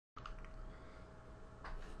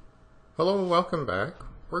Hello, welcome back.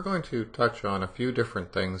 We're going to touch on a few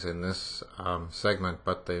different things in this segment,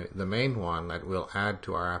 but the main one that we'll add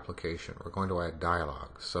to our application, we're going to add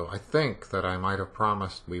dialogues. So I think that I might have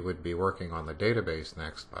promised we would be working on the database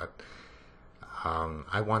next, but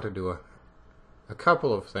I want to do a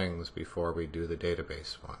couple of things before we do the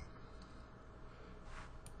database one.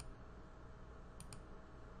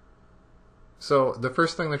 So the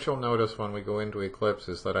first thing that you'll notice when we go into Eclipse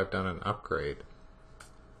is that I've done an upgrade.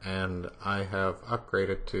 And I have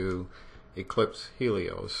upgraded to Eclipse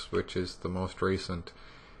Helios, which is the most recent,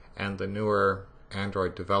 and the newer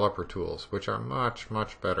Android developer tools, which are much,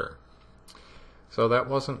 much better. So that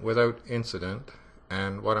wasn't without incident,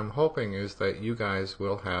 and what I'm hoping is that you guys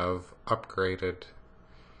will have upgraded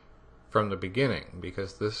from the beginning,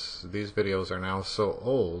 because these videos are now so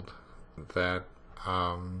old that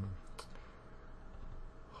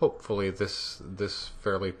hopefully this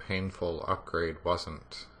fairly painful upgrade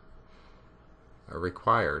wasn't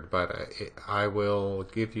required, but I will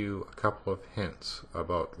give you a couple of hints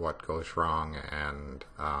about what goes wrong and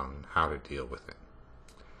how to deal with it.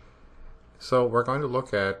 So we're going to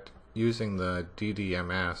look at using the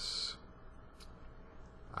DDMS,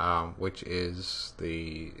 which is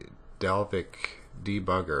the Dalvik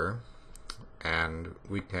debugger, and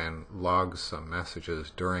we can log some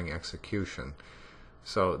messages during execution.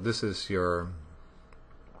 So this is your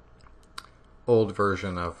old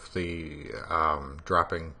version of the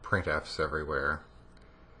dropping printfs everywhere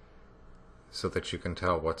so that you can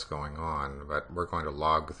tell what's going on, but we're going to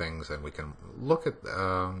log things and we can look at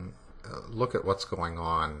what's going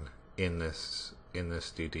on in this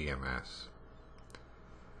DDMS.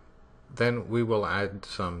 Then we will add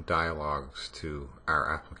some dialogues to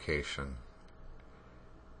our application.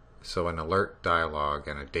 So an alert dialog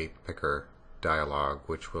and a date picker dialog,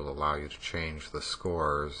 which will allow you to change the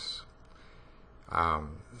scores.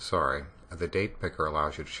 The date picker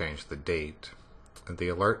allows you to change the date, and the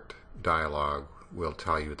alert dialog will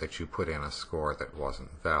tell you that you put in a score that wasn't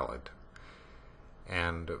valid.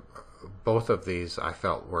 And both of these I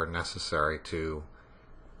felt were necessary to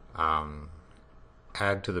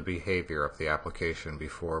add to the behavior of the application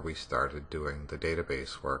before we started doing the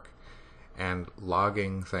database work. And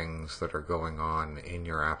logging things that are going on in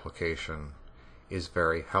your application is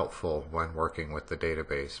very helpful when working with the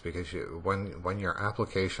database, because when your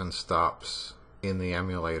application stops in the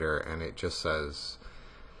emulator and it just says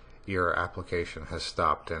your application has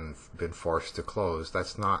stopped and been forced to close,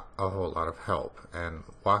 that's not a whole lot of help, and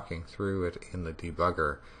walking through it in the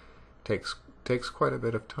debugger takes quite a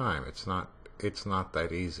bit of time. It's not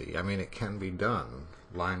that easy. I mean, it can be done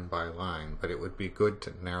line by line, but it would be good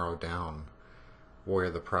to narrow down where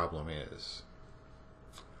the problem is.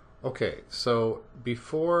 Okay, so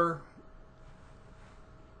before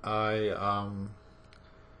I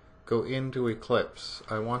go into Eclipse,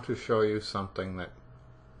 I want to show you something that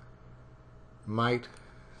might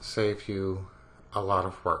save you a lot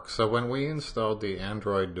of work. So when we installed the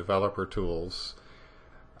Android developer tools,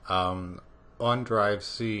 on Drive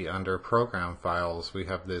C under Program Files, we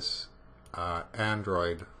have this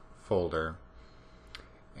Android folder.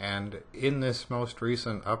 And in this most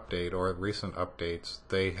recent update, or recent updates,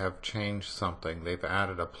 they have changed something. They've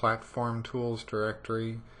added a platform tools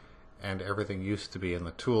directory, and everything used to be in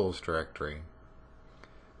the tools directory.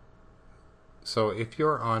 So if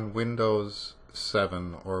you're on Windows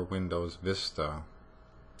 7 or Windows Vista,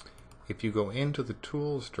 if you go into the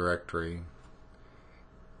tools directory,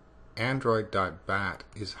 android.bat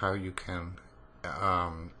is how you can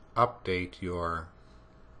update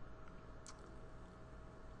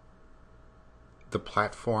the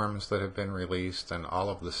platforms that have been released and all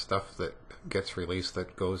of the stuff that gets released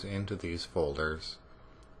that goes into these folders.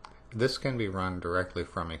 This can be run directly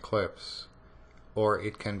from Eclipse, or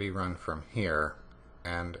it can be run from here,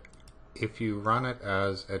 and if you run it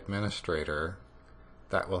as administrator,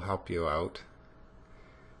 that will help you out.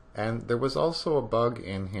 And there was also a bug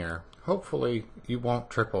in here. Hopefully you won't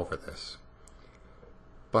trip over this,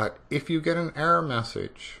 but if you get an error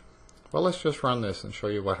message, well, let's just run this and show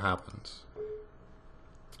you what happens.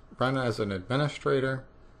 Run as an administrator,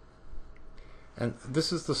 and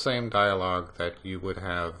this is the same dialog that you would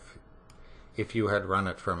have if you had run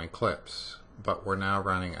it from Eclipse, but we're now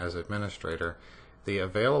running as administrator. The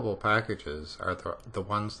available packages are the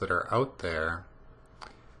ones that are out there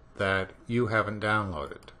that you haven't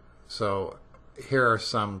downloaded. So here are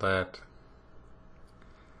some that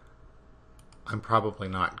I'm probably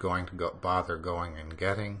not going to bother going and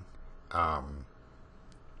getting.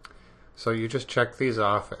 So you just check these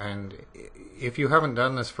off, and if you haven't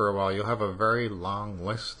done this for a while, you'll have a very long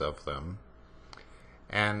list of them.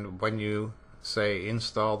 And when you say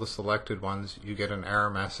install the selected ones, you get an error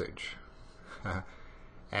message.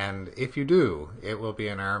 And if you do, it will be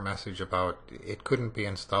an error message about it couldn't be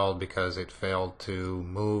installed because it failed to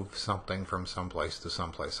move something from someplace to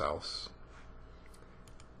someplace else.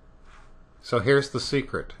 So here's the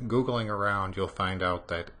secret. Googling around, you'll find out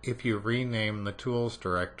that if you rename the tools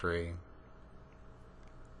directory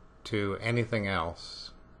to anything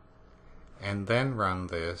else and then run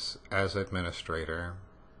this as administrator,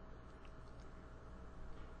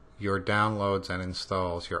 your downloads and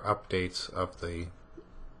installs, your updates of the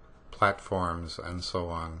platforms and so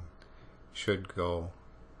on should go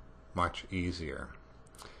much easier.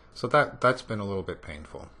 So that's been a little bit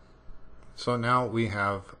painful. So now we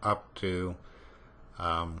have up to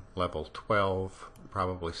level 12.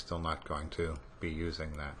 Probably still not going to be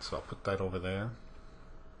using that, so I'll put that over there.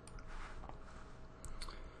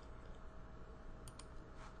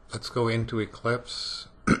 Let's go into Eclipse.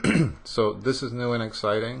 So this is new and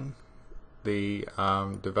exciting. The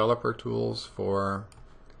developer tools for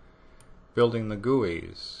building the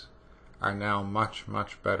GUIs are now much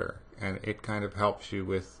better, and it kind of helps you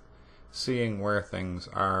with seeing where things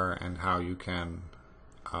are and how you can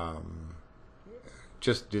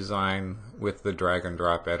just design with the drag and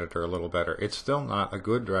drop editor a little better. It's still not a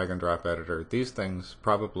good drag and drop editor. These things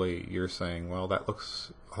probably you're saying, well, that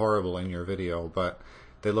looks horrible in your video, but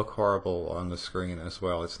they look horrible on the screen as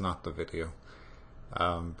well. It's not the video.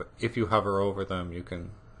 But if you hover over them, you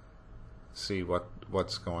can see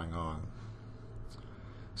what's going on.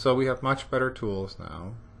 So we have much better tools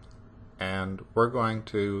now, and we're going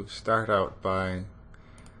to start out by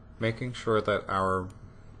making sure that our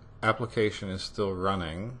application is still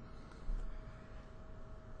running.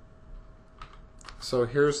 So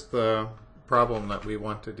here's the problem that we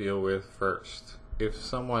want to deal with first. If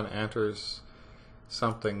someone enters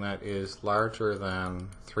something that is larger than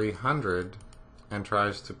 300 and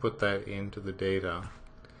tries to put that into the data,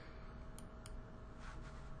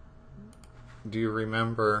 do you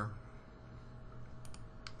remember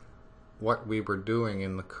what we were doing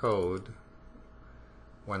in the code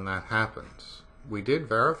when that happens? We did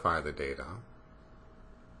verify the data.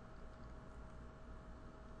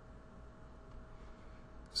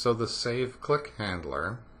 So the save click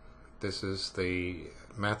handler, this is the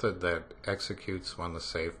method that executes when the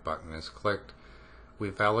save button is clicked. We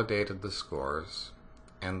validated the scores,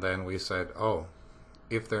 and then we said, oh,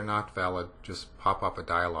 if they're not valid, just pop up a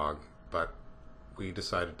dialog, but we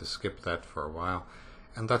decided to skip that for a while,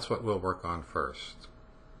 and that's what we'll work on first.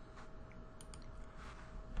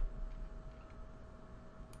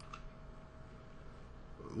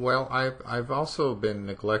 Well, I've also been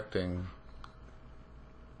neglecting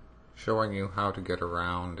showing you how to get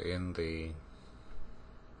around in the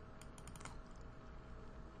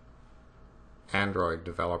Android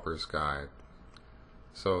Developers Guide.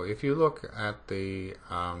 So if you look at the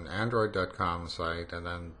android.com site and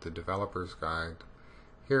then the Developers Guide,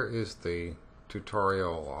 here is the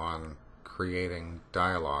tutorial on creating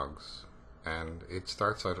dialogues, and it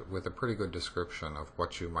starts out with a pretty good description of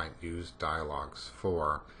what you might use dialogues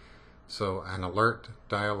for. So an alert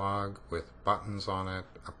dialog with buttons on it,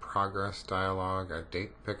 a progress dialog, a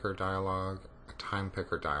date picker dialog, a time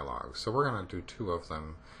picker dialog. So we're going to do two of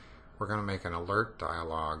them. We're going to make an alert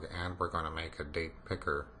dialog, and we're going to make a date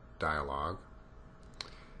picker dialog.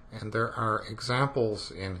 And there are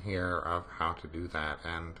examples in here of how to do that,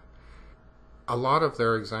 and a lot of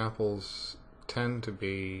their examples tend to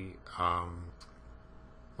be,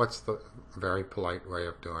 what's the very polite way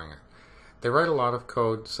of doing it? They write a lot of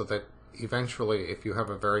code so that eventually, if you have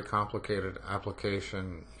a very complicated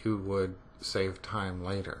application, you would save time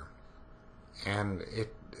later. And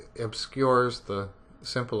it obscures the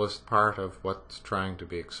simplest part of what's trying to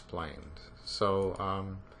be explained.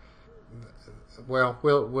 So, well,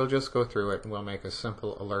 we'll just go through it, and we'll make a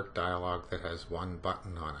simple alert dialog that has one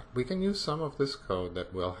button on it. We can use some of this code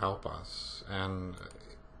that will help us, and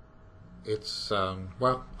it's,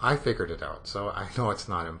 well, I figured it out, so I know it's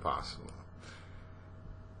not impossible.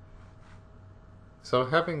 So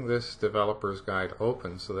having this developer's guide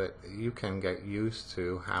open so that you can get used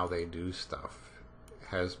to how they do stuff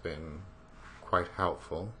has been quite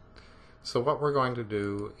helpful. So what we're going to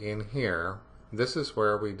do in here, this is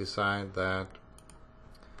where we decide that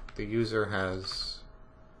the user has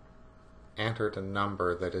entered a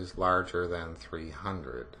number that is larger than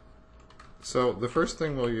 300. So the first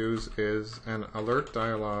thing we'll use is an alert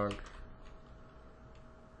dialog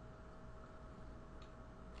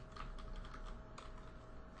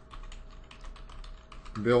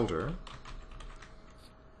builder,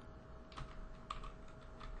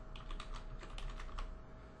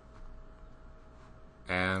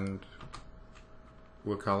 and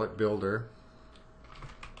We'll call it builder.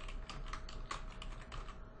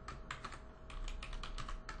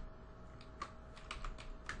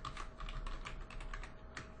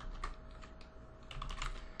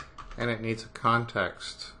 And it needs a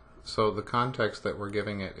context. So the context that we're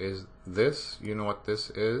giving it is this. You know what this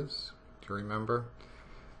is? Do you remember?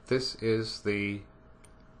 This is an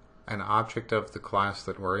object of the class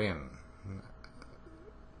that we're in.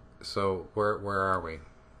 So where are we?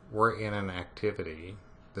 We're in an activity.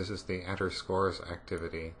 This is the enter scores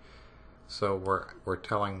activity. So we're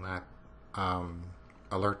telling that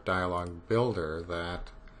alert dialog builder that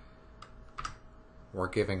we're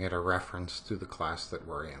giving it a reference to the class that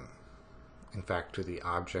we're in. In fact, to the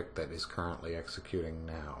object that is currently executing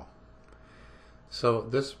now. So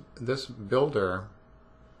this builder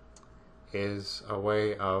is a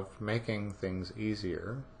way of making things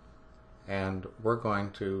easier, and we're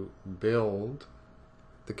going to build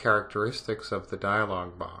the characteristics of the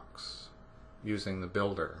dialog box using the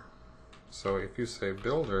builder. So if you say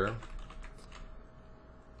builder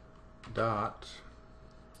dot,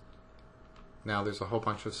 now there's a whole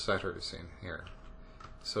bunch of setters in here.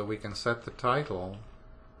 So we can set the title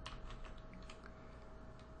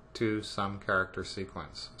to some character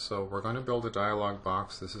sequence. So we're going to build a dialog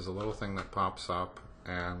box. This is a little thing that pops up,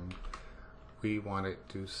 and we want it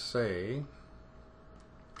to say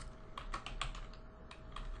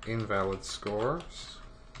invalid scores.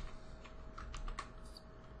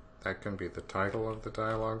 That can be the title of the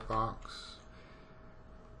dialog box.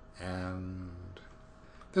 And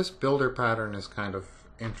this builder pattern is kind of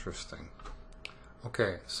interesting.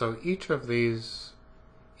 Okay, so each of these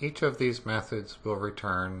methods will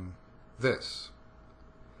return this.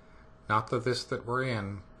 Not the this that we're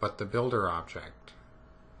in, but the builder object.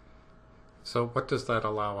 So what does that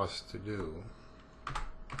allow us to do?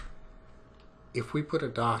 If we put a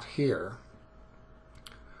dot here,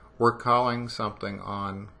 we're calling something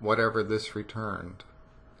on whatever this returned.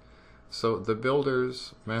 So the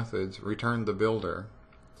builder's methods return the builder.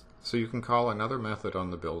 So you can call another method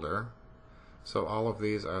on the builder. So all of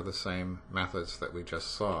these are the same methods that we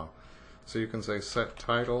just saw. So you can say set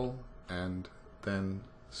title and then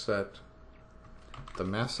set the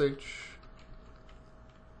message.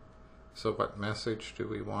 So what message do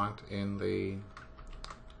we want in the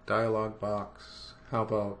dialog box? How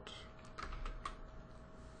about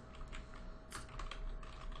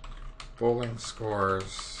bowling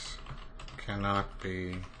scores cannot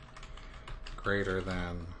be greater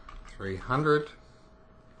than 300.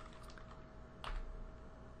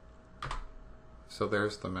 So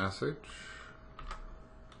there's the message,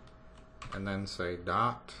 and then say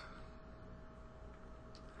dot.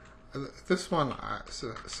 This one,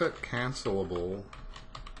 set cancelable.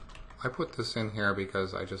 I put this in here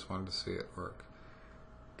because I just wanted to see it work.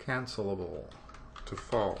 Cancelable to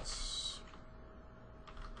false.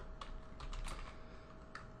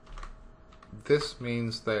 This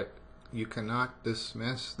means that you cannot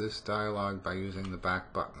dismiss this dialog by using the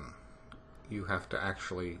back button. You have to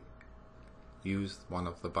actually use one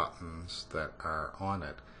of the buttons that are on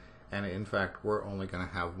it. And in fact, we're only going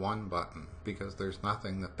to have one button because there's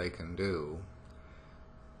nothing that they can do.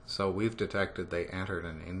 So we've detected they entered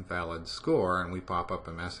an invalid score, and we pop up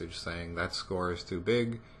a message saying that score is too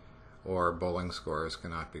big, or bowling scores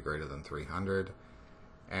cannot be greater than 300.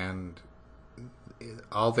 And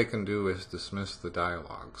all they can do is dismiss the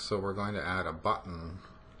dialog. So we're going to add a button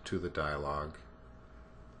to the dialog,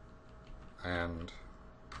 and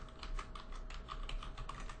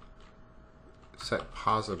set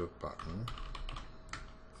positive button.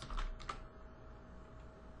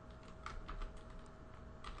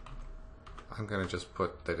 I'm going to just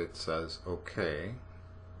put that it says OK.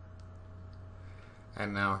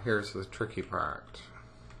 And now here's the tricky part.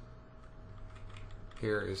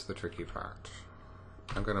 Here is the tricky part.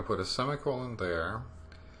 I'm going to put a semicolon there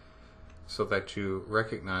so that you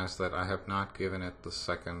recognize that I have not given it the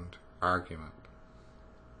second argument.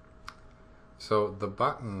 So the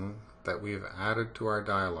button that we've added to our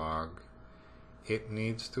dialog, it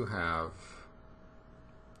needs to have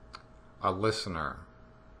a listener.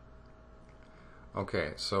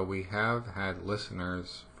 Okay, so we have had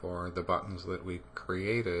listeners for the buttons that we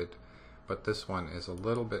created, but this one is a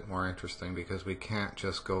little bit more interesting because we can't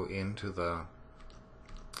just go into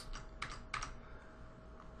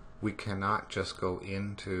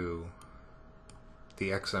the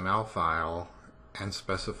XML file and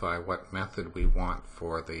specify what method we want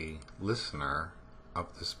for the listener of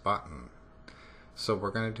this button. So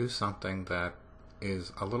we're going to do something that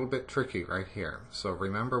is a little bit tricky right here. So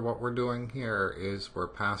remember, what we're doing here is we're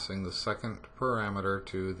passing the second parameter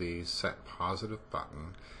to the set positive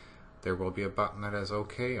button. there will be a button that has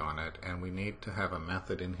OK on it, and we need to have a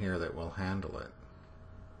method in here that will handle it.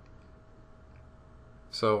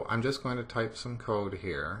 So I'm just going to type some code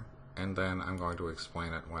here, and then I'm going to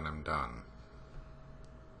explain it when I'm done.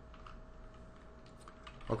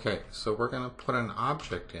 Okay, so we're going to put an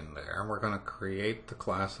object in there, and we're going to create the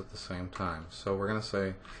class at the same time. So we're going to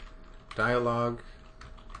say dialog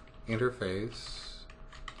interface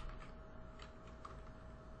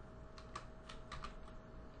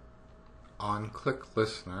on click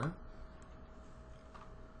listener,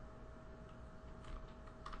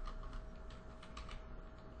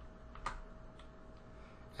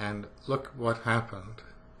 and look what happened.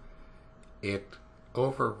 It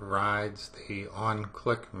overrides the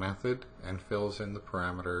onClick method and fills in the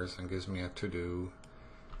parameters and gives me a to-do.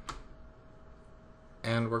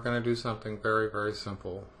 And we're going to do something very, very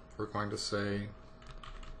simple. We're going to say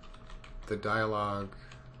the dialog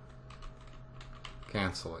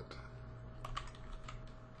cancel it.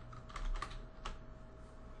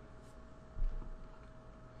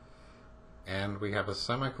 And we have a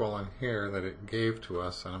semicolon here that it gave to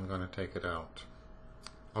us, and I'm going to take it out.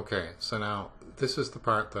 Okay, so now this is the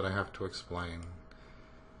part that I have to explain.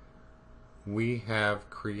 We have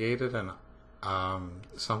created an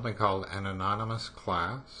something called an anonymous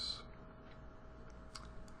class.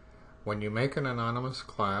 When you make an anonymous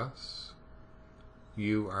class,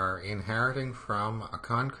 you are inheriting from a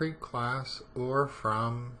concrete class or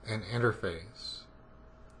from an interface.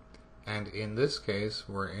 And in this case,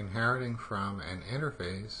 we're inheriting from an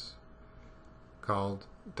interface called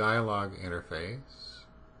dialog interface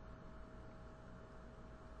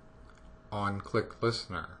on click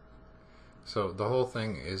listener. So the whole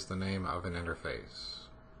thing is the name of an interface.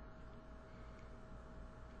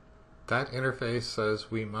 That interface says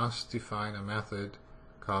we must define a method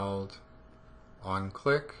called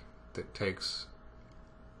onClick that takes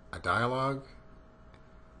a dialog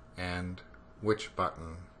and which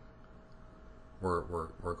button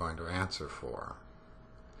we're going to answer for.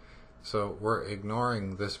 So we're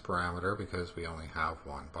ignoring this parameter because we only have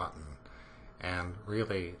one button, and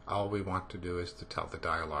really all we want to do is to tell the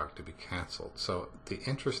dialog to be cancelled. So the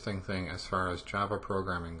interesting thing as far as Java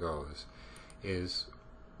programming goes is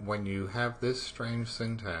when you have this strange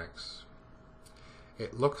syntax,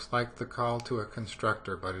 it looks like the call to a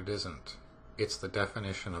constructor, but it isn't. It's the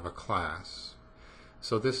definition of a class.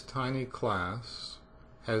 So this tiny class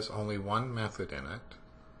has only one method in it,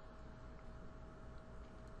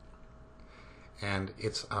 and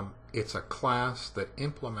it's a class that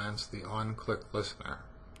implements the onClick listener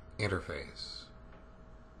interface.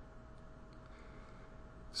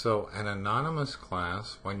 So an anonymous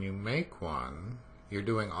class, when you make one, you're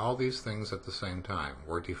doing all these things at the same time.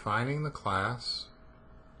 We're defining the class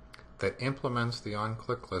that implements the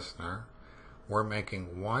onClick listener. We're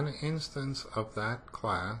making one instance of that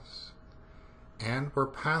class, and we're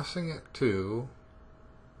passing it to,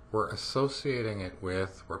 we're associating it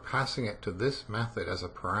with, we're passing it to this method as a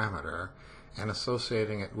parameter and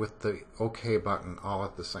associating it with the OK button all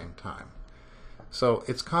at the same time. So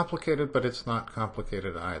it's complicated, but it's not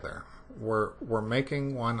complicated either. We're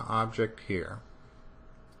making one object here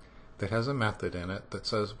that has a method in it that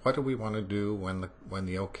says what do we want to do when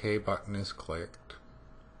the OK button is clicked.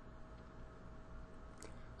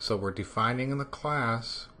 So we're defining the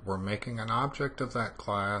class, we're making an object of that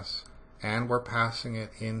class, and we're passing it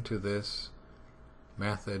into this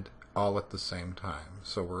method all at the same time.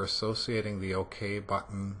 So we're associating the OK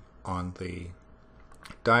button on the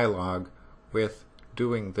dialog with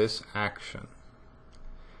doing this action,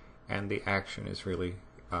 and the action is really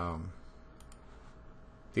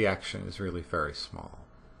very small.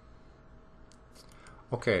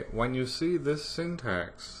 Okay, when you see this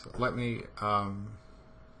syntax, let me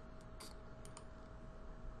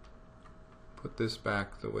put this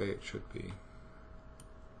back the way it should be.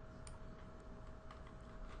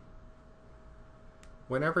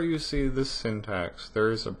 Whenever you see this syntax,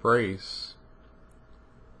 there is a brace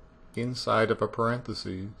inside of a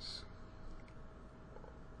parentheses.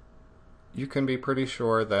 You can be pretty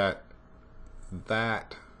sure that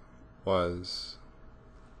that was,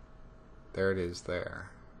 there it is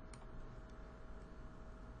there,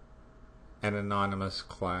 an anonymous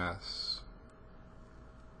class.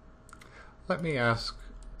 Let me ask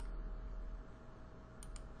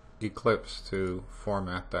Eclipse to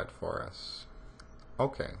format that for us.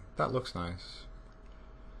 Okay, that looks nice.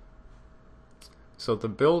 So the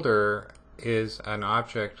builder is an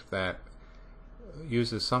object that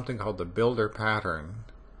uses something called the builder pattern,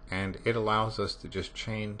 and it allows us to just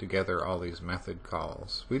chain together all these method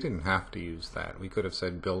calls. We didn't have to use that. We could have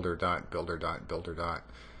said builder dot builder dot builder dot,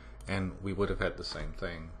 and we would have had the same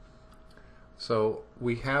thing. So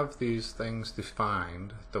we have these things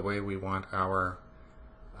defined the way we want our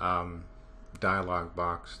dialog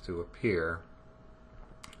box to appear.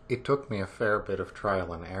 It took me a fair bit of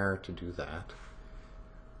trial and error to do that,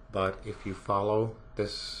 but if you follow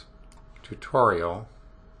this tutorial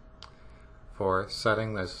for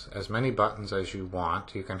setting as many buttons as you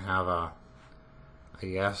want, you can have a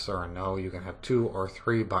yes or a no, you can have 2 or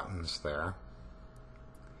 3 buttons there.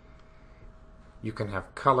 You can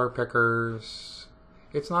have color pickers.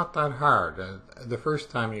 It's not that hard. The first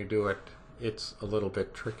time you do it, it's a little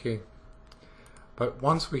bit tricky. But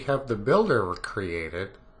once we have the builder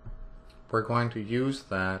created, we're going to use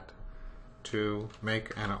that to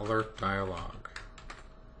make an alert dialog.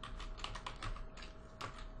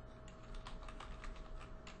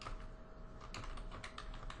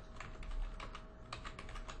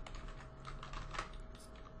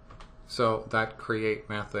 So that create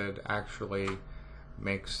method actually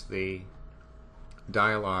makes the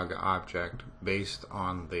dialog object based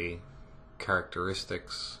on the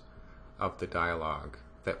characteristics of the dialog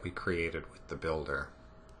that we created with the builder.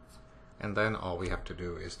 And then all we have to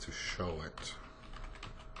do is to show it.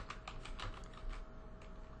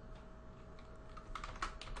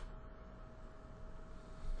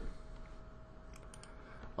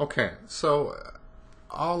 Okay, so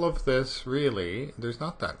all of this really, there's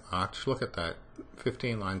not that much. Look at that,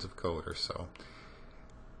 15 lines of code or so.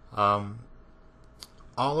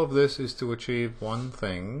 All of this is to achieve one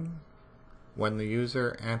thing. When the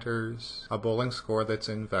user enters a bowling score that's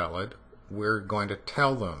invalid, we're going to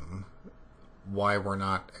tell them why we're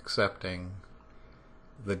not accepting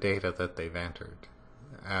the data that they've entered.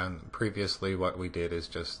 And previously what we did is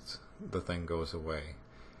just the thing goes away.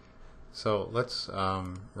 So let's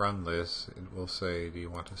run this. It will say, do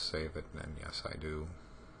you want to save it? And yes, I do.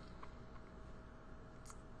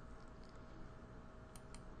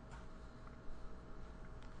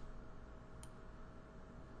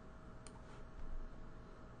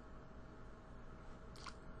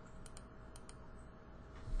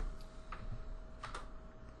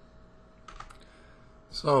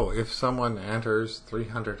 So if someone enters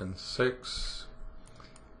 306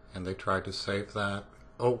 and they try to save that,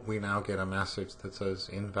 oh, we now get a message that says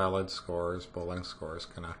invalid scores, bowling scores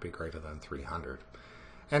cannot be greater than 300.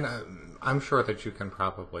 And I'm sure that you can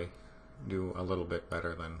probably do a little bit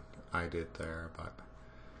better than I did there, but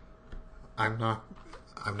I'm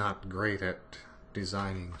not great at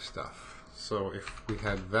designing stuff. So if we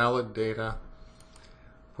had valid data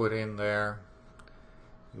put in there,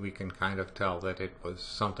 we can kind of tell that it was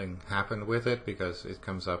something happened with it because it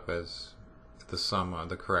comes up as the sum,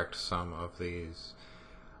 the correct sum of these.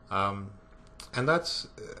 And that's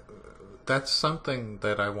something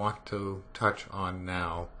that I want to touch on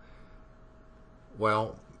now.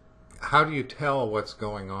 Well, how do you tell what's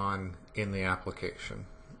going on in the application?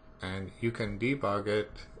 And you can debug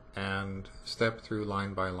it and step through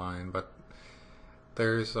line by line, but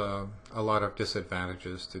there's a lot of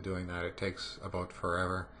disadvantages to doing that. It takes about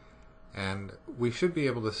forever. And we should be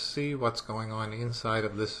able to see what's going on inside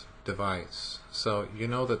of this device. So you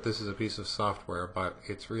know that this is a piece of software, but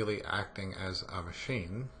it's really acting as a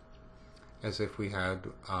machine, as if we had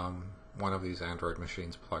one of these Android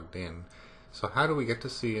machines plugged in. So how do we get to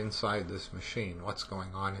see inside this machine what's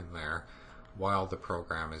going on in there while the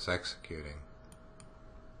program is executing?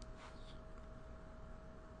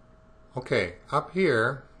 Okay, up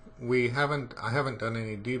here I haven't done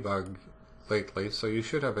any debug lately, so you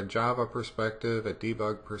should have a Java perspective, a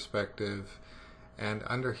debug perspective, and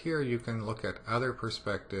under here you can look at other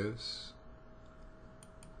perspectives.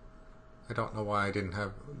 I don't know why I didn't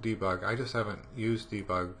have debug. I just haven't used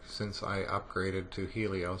debug since I upgraded to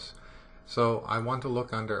Helios. So I want to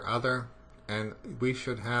look under other, and we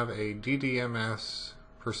should have a DDMS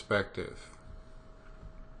perspective.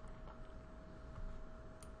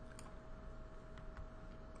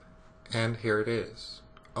 And here it is.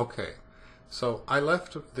 Okay, so I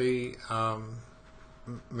left the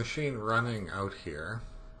machine running out here,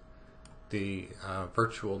 the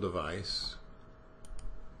virtual device.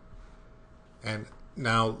 And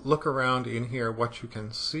now look around in here what you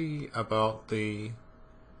can see about the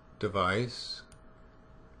device.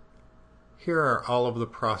 Here are all of the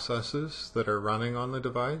processes that are running on the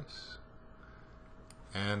device.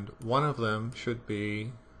 And one of them should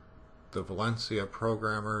be the Valencia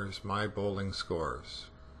programmer's My Bowling Scores.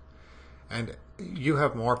 And you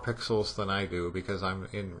have more pixels than I do because I'm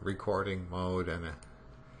in recording mode, and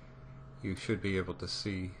you should be able to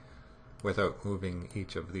see without moving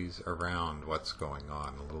each of these around what's going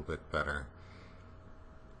on a little bit better.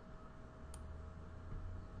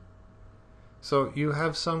 So you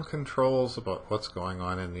have some controls about what's going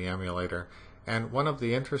on in the emulator. And one of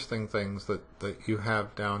the interesting things that you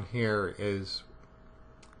have down here is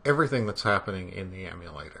everything that's happening in the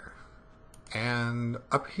emulator. And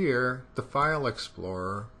up here, the File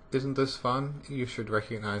Explorer. Isn't this fun? You should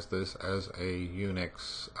recognize this as a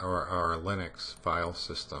Unix or a Linux file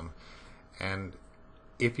system. And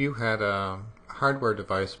if you had a hardware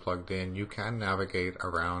device plugged in, you can navigate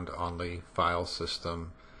around on the file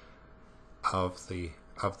system of the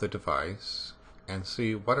device and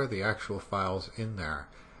see what are the actual files in there.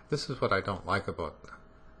 This is what I don't like about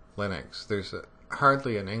Linux. There's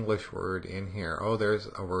hardly an English word in here. Oh, there's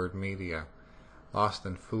a word, media. Lost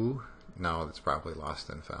and foo? No, it's probably lost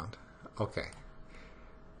and found. Okay.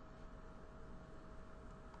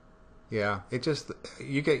 Yeah, it just,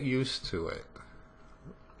 you get used to it.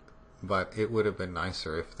 But it would have been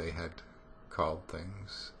nicer if they had called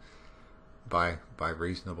things by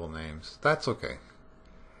reasonable names. That's okay.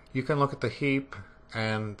 You can look at the heap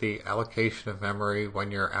and the allocation of memory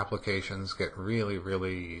when your applications get really,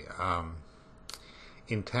 really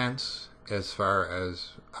intense as far as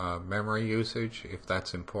memory usage. If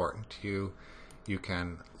that's important to you, you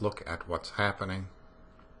can look at what's happening.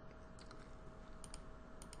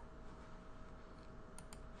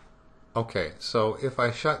 Okay, so if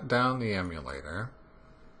I shut down the emulator,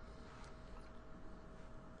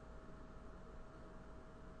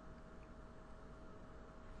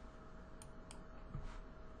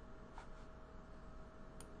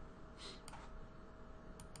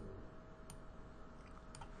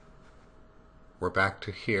 we're back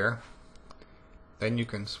to here. Then you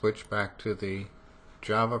can switch back to the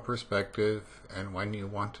Java perspective, and when you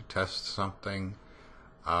want to test something,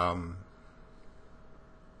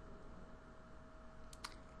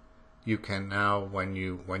 you can now, when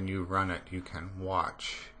you run it, you can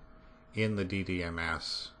watch in the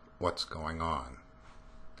DDMS what's going on.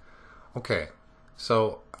 Okay,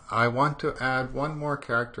 so I want to add one more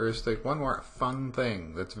characteristic, one more fun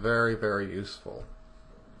thing that's very, very useful.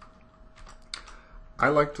 I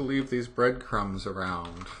like to leave these breadcrumbs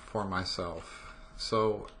around for myself.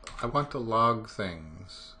 So I want to log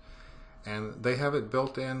things, and they have it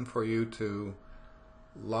built in for you to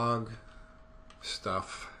log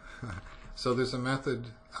stuff. So there's a method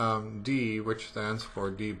D, which stands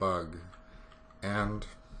for debug, and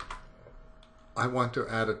I want to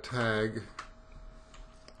add a tag.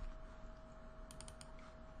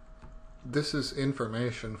 This is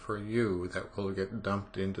information for you that will get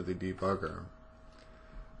dumped into the debugger.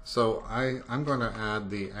 So I'm going to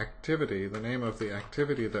add the activity, the name of the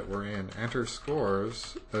activity that we're in, enter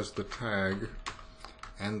scores as the tag,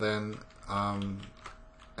 and then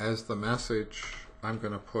as the message I'm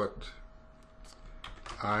going to put,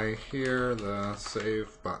 I hear the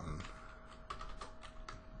save button.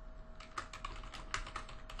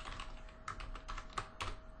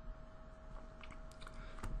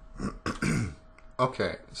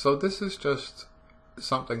 Okay, so this is just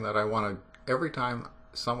something that I want to, every time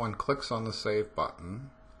someone clicks on the save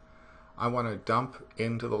button, I want to dump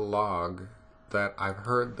into the log that I've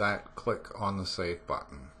heard that click on the save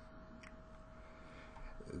button.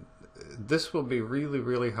 This will be really,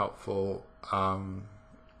 really helpful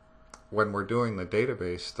when we're doing the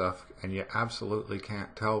database stuff and you absolutely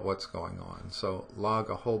can't tell what's going on. So log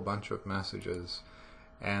a whole bunch of messages,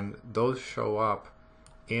 and those show up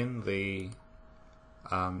in the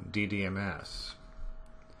DDMS.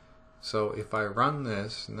 So if I run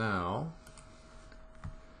this now,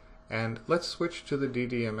 and let's switch to the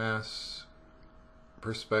DDMS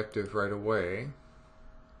perspective right away.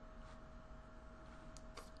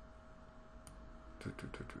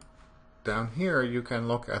 Down here you can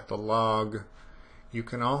look at the log. You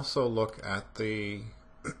can also look at the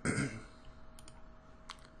the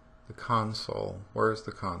console. Where's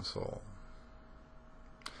the console?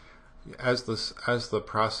 As the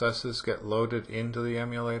processes get loaded into the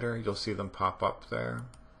emulator, you'll see them pop up there.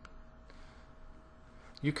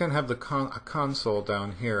 You can have a console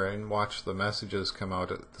down here and watch the messages come out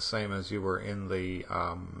the same as you were in the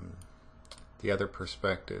other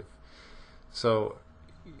perspective. So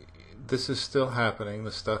this is still happening.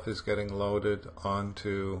 The stuff is getting loaded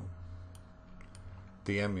onto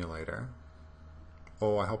the emulator.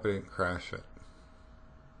 Oh, I hope I didn't crash it.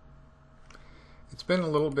 It's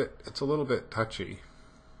a little bit touchy.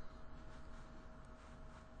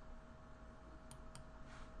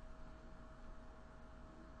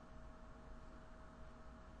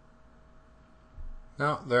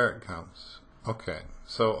 Now, there it comes. Okay,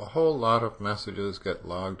 so a whole lot of messages get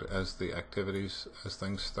logged as the activities, as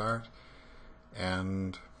things start.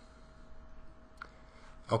 And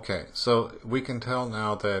okay, so we can tell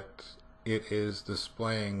now that it is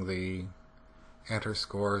displaying the enter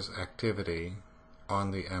scores activity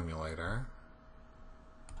on the emulator.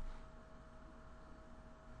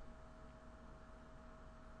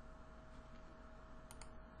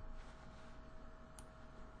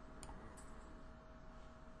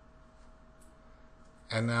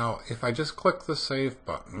 And now if I just click the save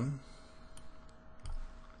button,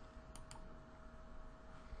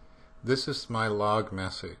 this is my log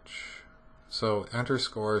message. So enter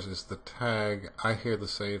scores is the tag, I hear the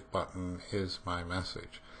save button is my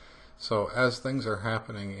message. So as things are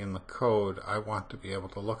happening in the code, I want to be able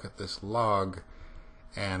to look at this log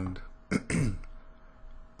and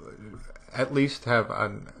at least have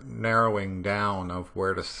a narrowing down of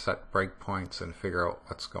where to set breakpoints and figure out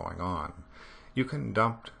what's going on. You can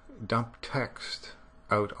dump text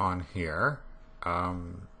out on here.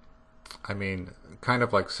 I mean, kind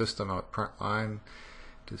of like system out print line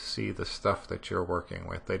to see the stuff that you're working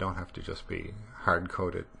with. They don't have to just be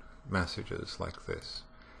hard-coded messages like this.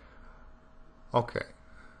 Okay.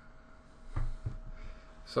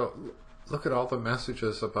 So look at all the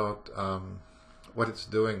messages about what it's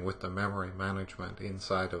doing with the memory management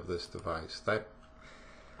inside of this device. That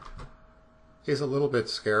is a little bit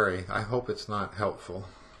scary. I hope it's not helpful.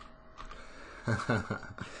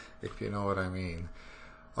 If you know what I mean.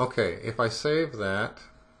 Okay, if I save that,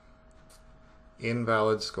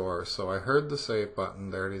 invalid score. So I heard the save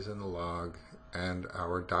button, there it is in the log, and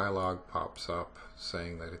our dialog pops up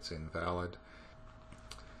saying that it's invalid.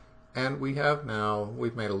 And we have now,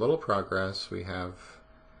 we've made a little progress. We have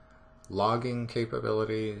logging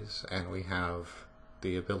capabilities, and we have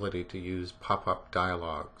the ability to use pop-up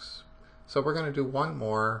dialogues. So we're going to do one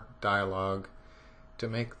more dialogue to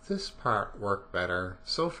make this part work better.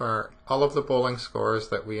 So far, all of the bowling scores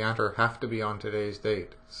that we enter have to be on today's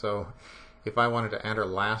date. So if I wanted to enter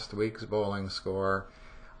last week's bowling score,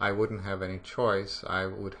 I wouldn't have any choice. I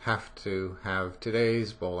would have to have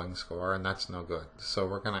today's bowling score, and that's no good. So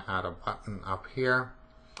we're going to add a button up here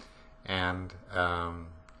and a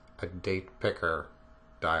date picker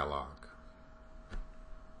dialog.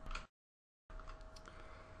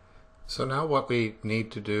 So now what we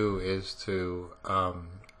need to do is to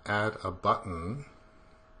add a button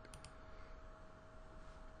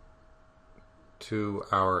to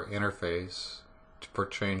our interface for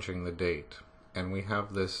changing the date. And we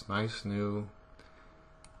have this nice new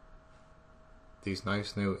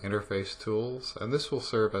interface tools, and this will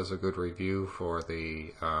serve as a good review for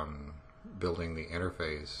the building the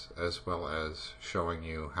interface, as well as showing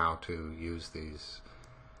you how to use these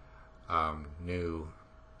new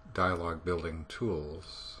dialogue building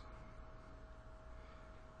tools.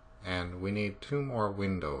 And we need two more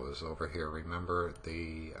windows over here. Remember,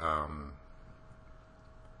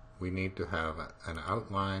 we need to have an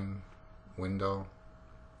outline window.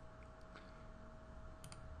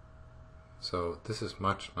 So this is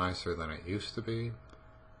much nicer than it used to be,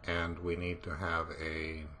 and we need to have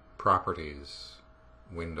a properties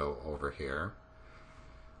window over here.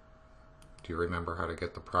 Do you remember how to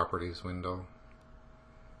get the properties window?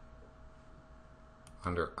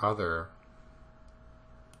 Under Other,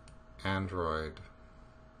 Android,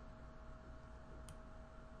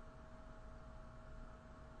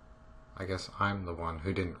 I guess I'm the one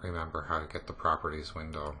who didn't remember how to get the properties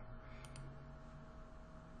window.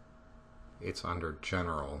 It's under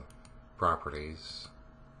General Properties,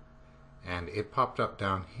 and it popped up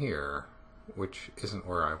down here, which isn't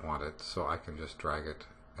where I want it, so I can just drag it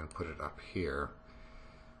and put it up here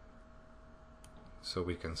so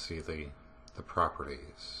we can see the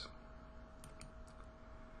properties.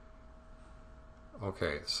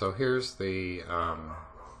 Okay, so here's the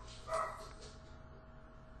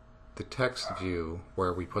text view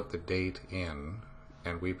where we put the date in,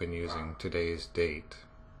 and we've been using today's date.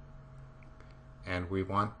 And we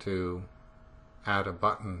want to add a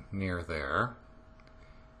button near there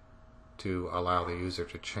to allow the user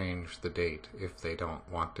to change the date if they don't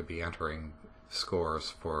want to be entering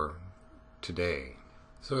scores for today.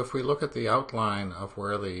 So if we look at the outline of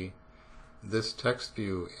where this text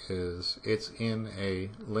view is, it's in a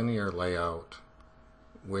linear layout,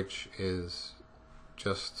 which is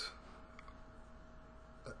just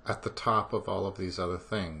at the top of all of these other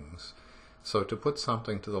things. So to put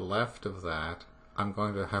something to the left of that, I'm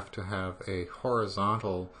going to have a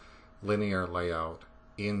horizontal linear layout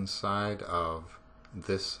inside of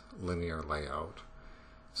this linear layout.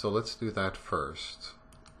 So let's do that first.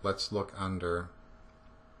 Let's look under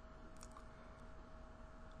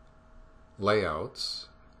Layouts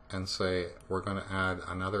and say we're going to add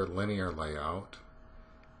another linear layout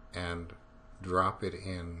and drop it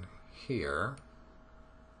in here.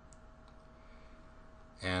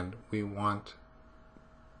 And we want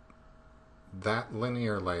that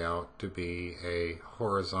linear layout to be a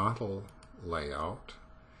horizontal layout.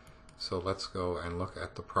 So let's go and look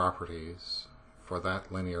at the properties for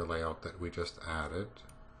that linear layout that we just added.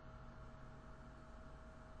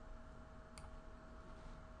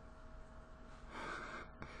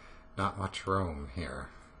 Not much room here.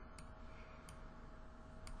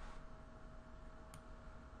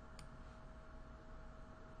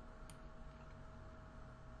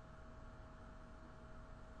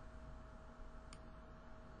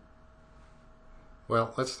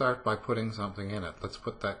 Well, let's start by putting something in it. Let's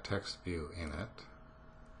put that text view in it.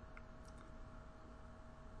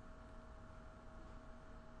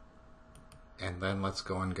 And then let's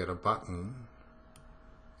go and get a button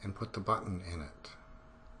and put the button in it.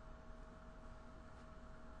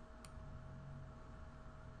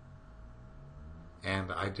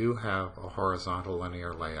 And I do have a horizontal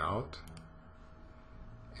linear layout,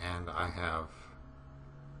 and I have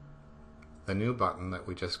the new button that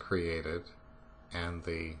we just created and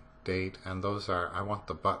the date, and those are, I want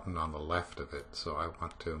the button on the left of it, so I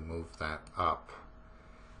want to move that up.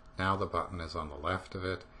 Now the button is on the left of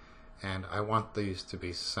it, and I want these to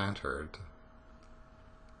be centered.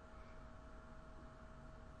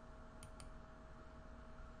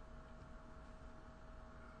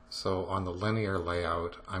 So on the linear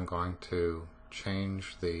layout, I'm going to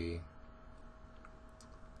change the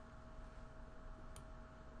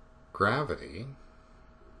gravity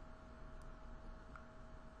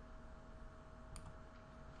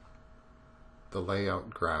layout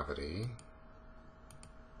gravity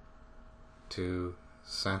to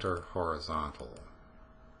center horizontal.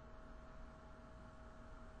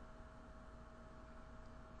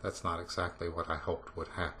 That's not exactly what I hoped would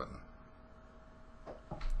happen.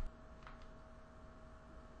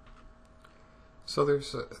 So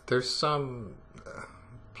there's some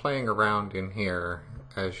playing around in here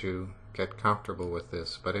as you get comfortable with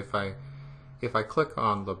this, but if I click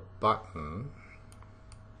on the button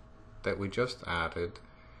that we just added,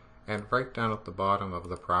 and right down at the bottom of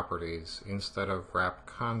the properties, instead of wrap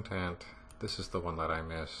content, this is the one that I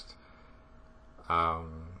missed,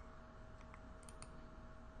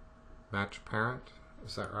 match parent,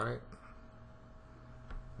 is that right?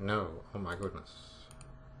 No, oh my goodness.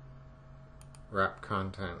 Wrap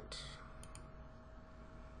content.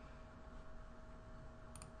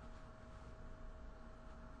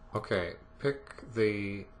 Okay, pick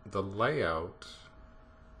the layout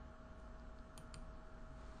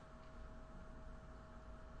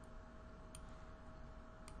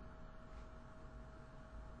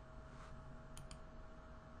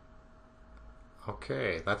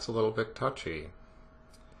Okay, that's a little bit touchy.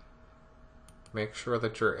 Make sure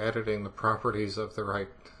that you're editing the properties of the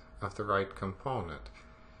right component.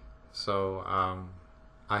 So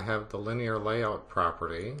I have the linear layout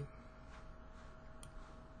property,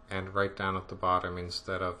 and right down at the bottom,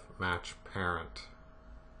 instead of match parent,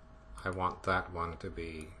 I want that one to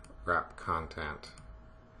be wrap content,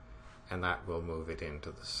 and that will move it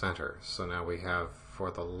into the center. So now we have,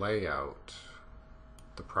 for the layout,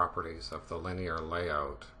 the properties of the linear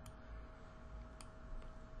layout,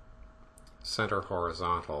 center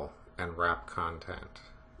horizontal and wrap content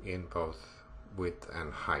in both width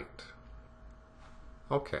and height.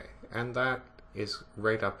 Okay, and that is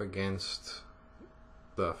right up against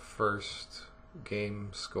the first game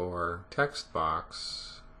score text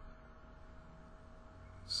box.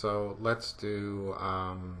 So let's do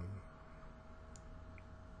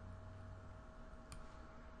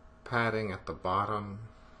padding at the bottom.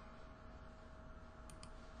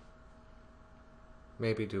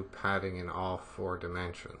 Maybe do padding in all 4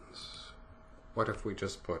 dimensions. What if we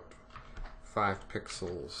just put 5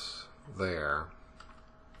 pixels there?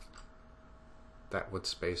 That would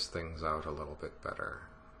space things out a little bit better.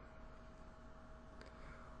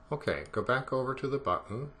 Okay, go back over to the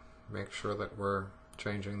button. Make sure that we're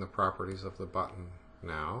changing the properties of the button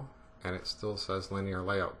now, and it still says linear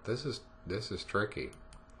layout. This is tricky.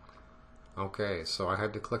 Okay, so I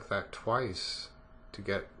had to click that twice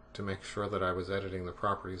to make sure that I was editing the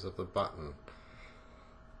properties of the button.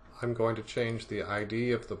 I'm going to change the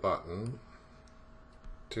ID of the button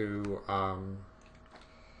to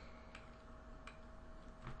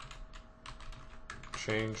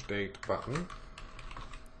change date button.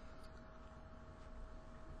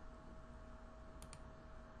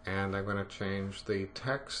 And I'm going to change the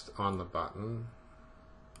text on the button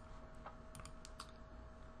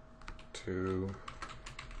to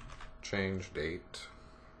change date.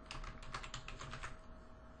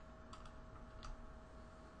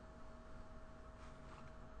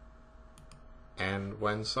 And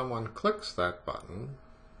when someone clicks that button,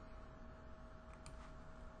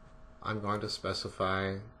 I'm going to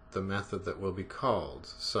specify the method that will be called.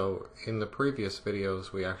 So in the previous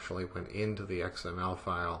videos we actually went into the XML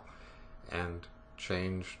file and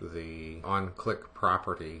changed the onClick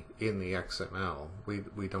property in the XML.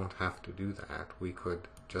 We don't have to do that. We could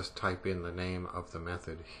just type in the name of the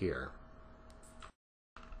method here.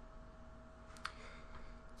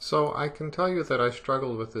 So I can tell you that I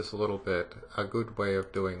struggled with this a little bit, a good way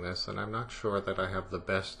of doing this, and I'm not sure that I have the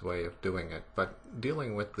best way of doing it, but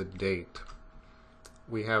dealing with the date,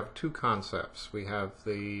 we have two concepts. We have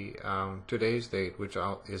the today's date, which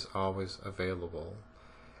is always available,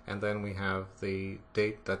 and then we have the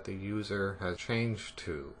date that the user has changed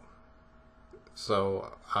to.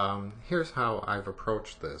 So here's how I've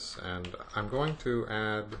approached this, and I'm going to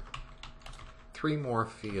add 3 more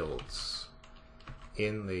fields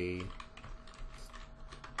in the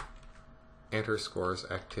enter scores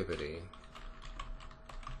activity: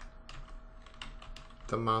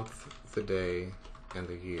 the month, the day, and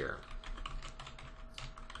the year.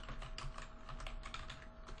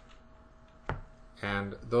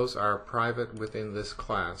 And those are private within this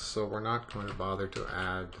class, so we're not going to bother to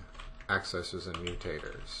add accessors and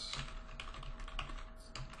mutators.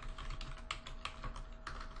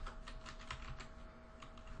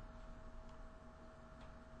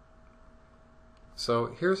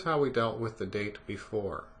 So here's how we dealt with the date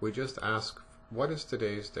before. We just ask, what is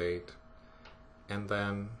today's date? And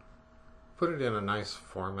then put it in a nice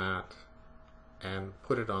format and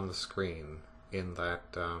put it on the screen in that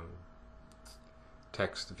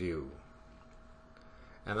text view.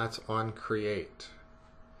 And that's on create.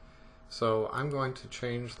 So I'm going to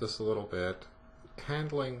change this a little bit.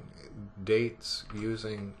 Handling dates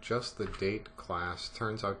using just the date class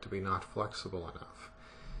turns out to be not flexible enough.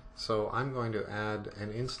 So I'm going to add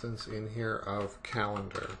an instance in here of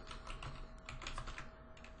calendar.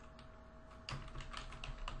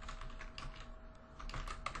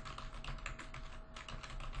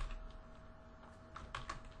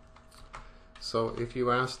 So if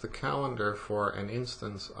you ask the calendar for an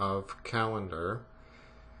instance of calendar,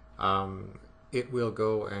 it will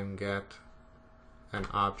go and get an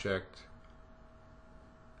object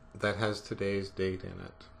that has today's date in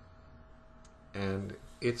it. And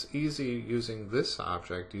it's easy using this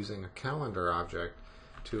object, using a calendar object,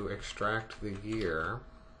 to extract the year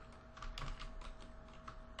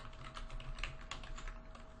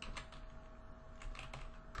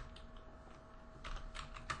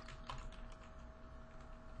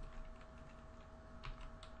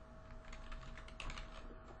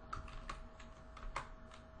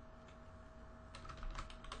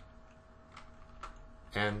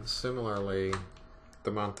and similarly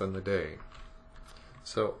the month and the day.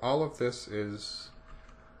 So all of this is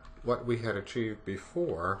what we had achieved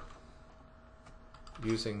before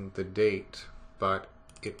using the date, but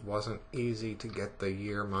it wasn't easy to get the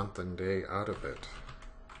year, month, and day out of it.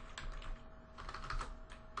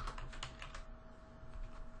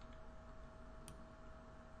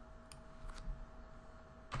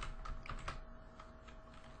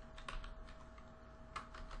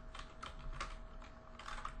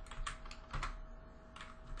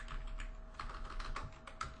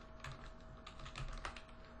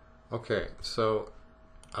 Okay, so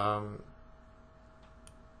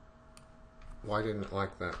why didn't it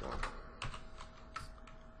like that one?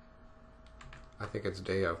 I think it's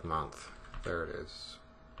day of month. There it is.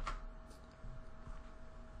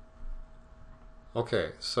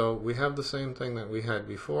 Okay, so we have the same thing that we had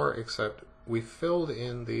before, except we filled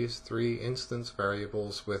in these 3 instance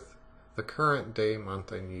variables with the current day,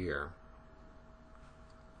 month, and year.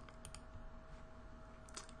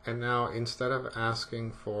 And now, instead of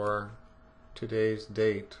asking for today's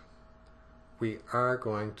date, we are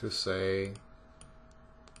going to say,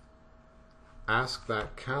 ask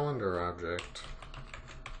that calendar object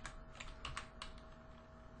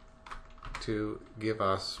to give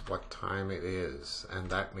us what time it is. And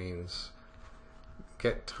that means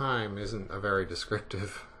get time isn't a very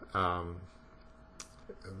descriptive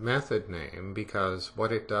method name, because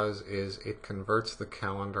what it does is it converts the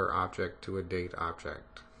calendar object to a date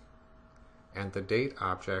object. And the date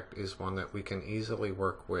object is one that we can easily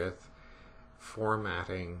work with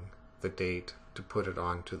formatting the date to put it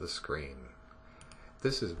onto the screen.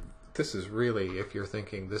 This is really, if you're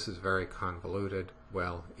thinking this is very convoluted,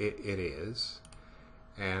 well, it is.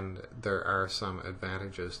 And there are some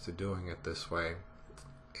advantages to doing it this way.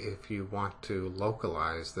 If you want to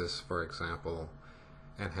localize this, for example,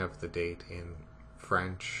 and have the date in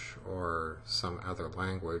French or some other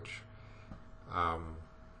language,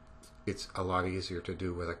 it's a lot easier to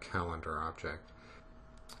do with a calendar object.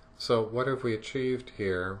 So what have we achieved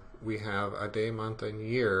here? We have a day, month, and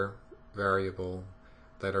year variable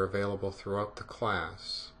that are available throughout the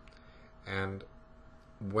class. And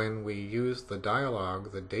when we use the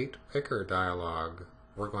dialog, the date picker dialog,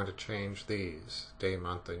 we're going to change these: day,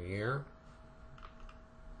 month, and year.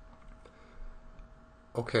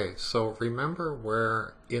 Okay, so remember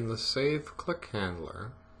where in the save click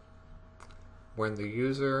handler, when the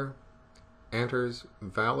user enters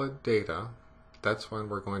valid data, that's when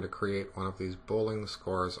we're going to create one of these bowling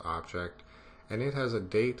scores object, and it has a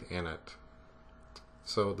date in it.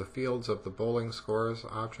 So the fields of the bowling scores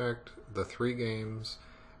object, the 3 games,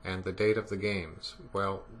 and the date of the games.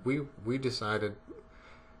 Well, we decided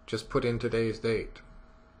just put in today's date,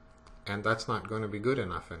 and that's not going to be good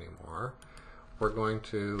enough anymore. We're going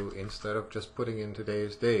to, instead of just putting in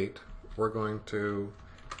today's date, we're going to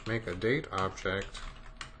make a date object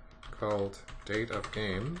called date of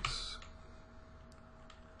games,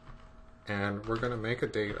 and we're going to make a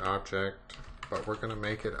date object, but we're going to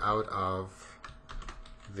make it out of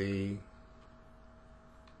the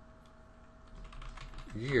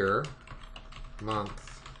year,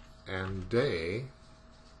 month, and day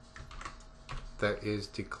that is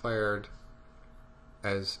declared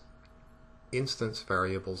as instance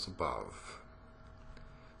variables above.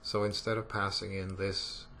 So instead of passing in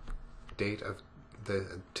this date of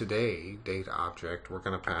the today date object, we're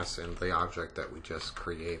going to pass in the object that we just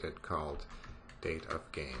created called date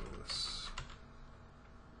of games.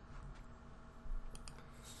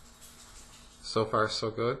 So far so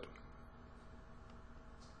good.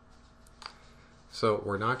 So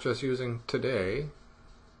we're not just using today,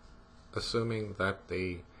 assuming that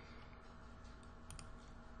the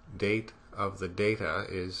date of the data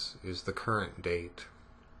is the current date.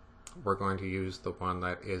 We're going to use the one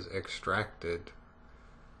that is extracted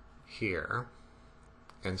here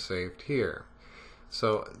and saved here.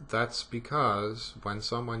 So that's because when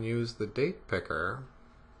someone used the date picker,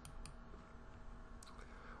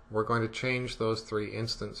 we're going to change those 3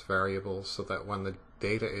 instance variables so that when the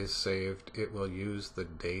data is saved, it will use the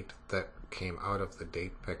date that came out of the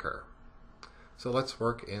date picker. So let's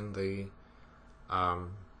work in the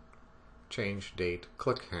change date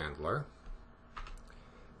click handler.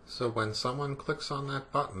 So when someone clicks on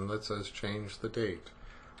that button that says change the date,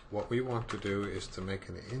 what we want to do is to make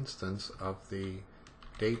an instance of the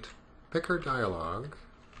date picker dialog.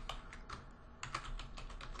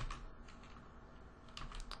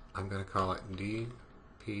 I'm going to call it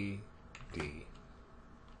DPD.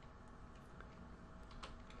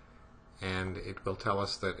 And it will tell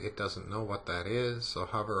us that it doesn't know what that is, so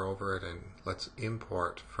hover over it and let's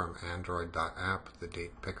import from android.app the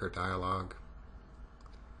date picker dialog.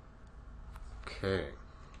 Okay.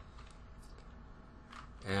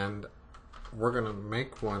 And we're going to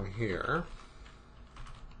make one here.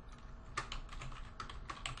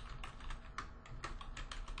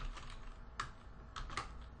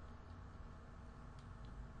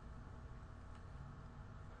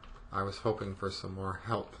 I was hoping for some more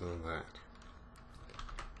help than that.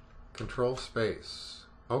 Control space.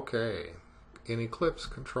 Okay. In Eclipse,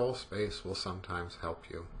 control space will sometimes help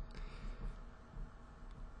you.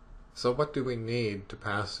 So what do we need to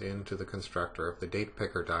pass into the constructor of the date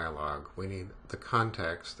picker dialog? We need the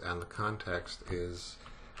context, and the context is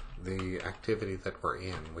the activity that we're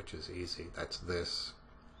in, which is easy. That's this.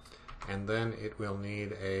 And then it will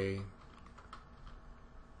need a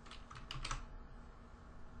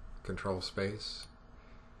control space.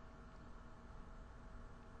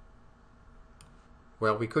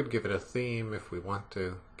 Well, we could give it a theme if we want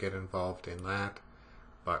to get involved in that,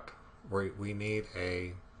 but we need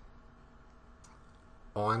a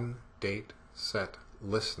on date set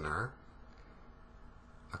listener,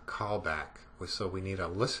 a callback. So we need a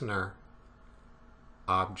listener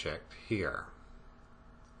object here,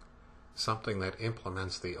 something that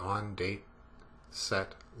implements the on date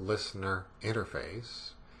set listener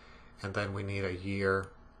interface, and then we need a year,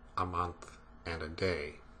 a month, and a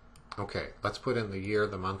day. Okay, let's put in the year,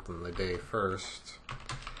 the month, and the day first,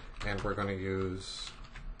 and we're going to use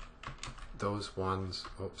those ones.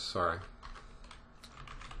 Oops, sorry.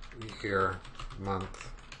 Year, month,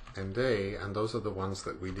 and day, and those are the ones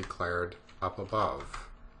that we declared up above.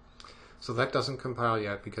 So that doesn't compile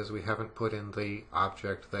yet because we haven't put in the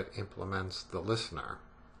object that implements the listener.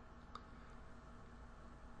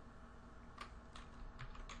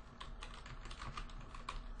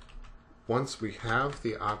 Once we have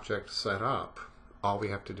the object set up, all we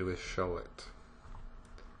have to do is show it.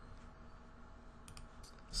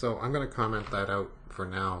 So I'm going to comment that out for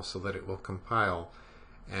now so that it will compile,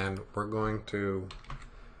 and we're going to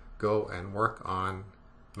go and work on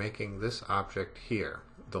making this object here,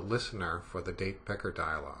 the listener for the date picker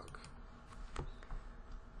dialog.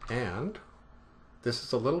 And this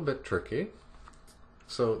is a little bit tricky.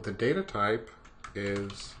 So the data type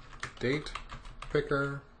is date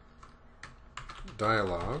picker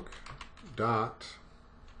dialog dot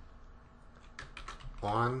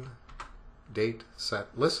on date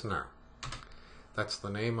set listener. That's the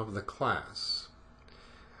name of the class.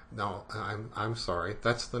 No, I'm sorry.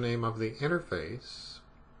 That's the name of the interface.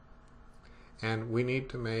 And we need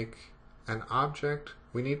to make an object.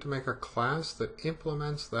 We need to make a class that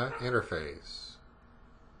implements that interface.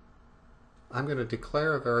 I'm going to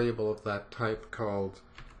declare a variable of that type called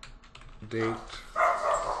date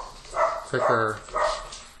picker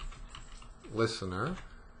listener.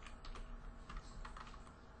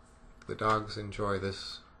 The dogs enjoy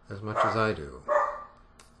this as much as I do.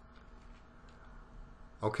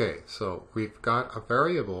 Okay, so we've got a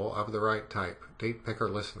variable of the right type, date picker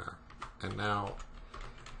listener. And now,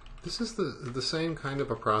 this is the same kind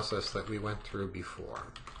of a process that we went through before.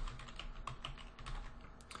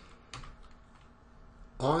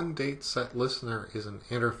 On date set listener is an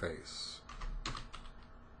interface,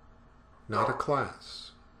 not a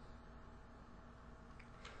class.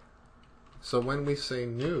 So when we say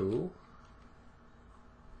new,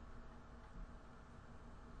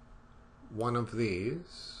 one of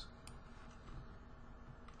these,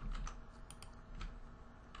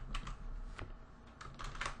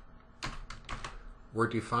 we're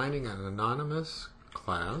defining an anonymous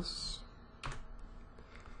class,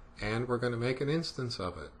 and we're going to make an instance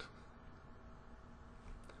of it.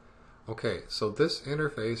 Okay, so this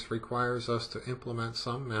interface requires us to implement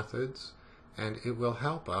some methods, and it will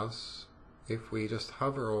help us if we just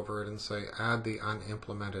hover over it and say add the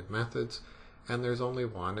unimplemented methods. And there's only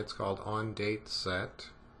one. It's called onDateSet,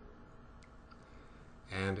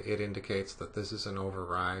 and it indicates that this is an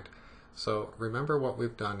override. So remember what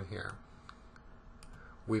we've done here.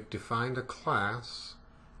 We've defined a class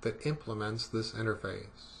that implements this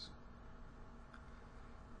interface.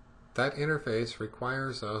 That interface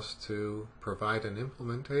requires us to provide an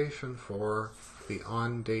implementation for the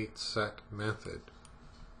onDateSet method.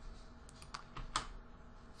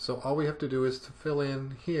 So all we have to do is to fill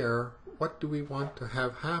in here, what do we want to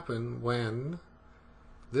have happen when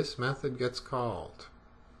this method gets called?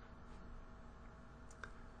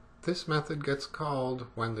 This method gets called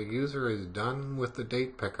when the user is done with the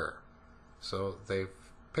date picker. So they've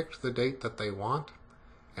picked the date that they want,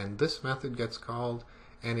 and this method gets called,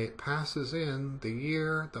 and it passes in the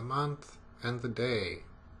year, the month, and the day.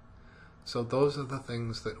 So those are the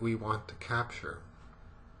things that we want to capture.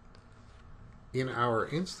 In our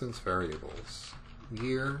instance variables,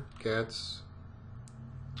 year gets,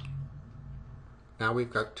 now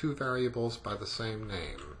we've got two variables by the same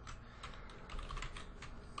name.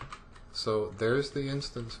 So there's the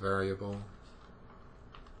instance variable,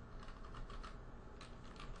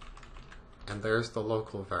 and there's the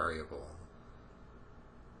local variable.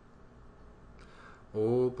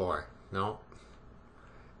 Oh boy, no,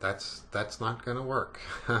 that's not going to work.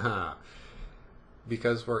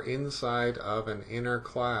 Because we're inside of an inner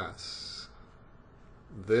class.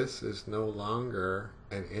 This is no longer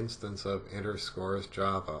an instance of underscores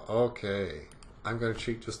Java. Okay, I'm going to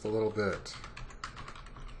cheat just a little bit.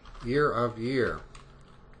 Year of year.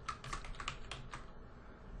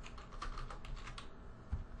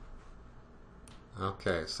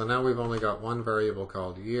 Okay, so now we've only got one variable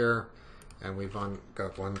called year, and we've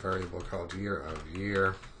got one variable called year of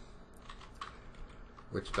year,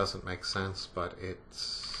 which doesn't make sense, but it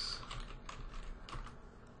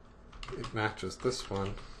matches this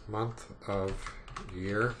one, month of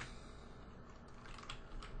year,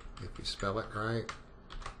 if you spell it right,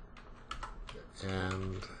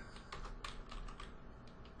 and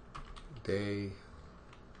day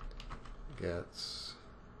gets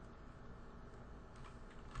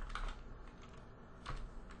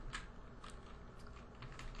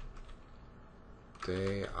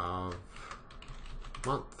day of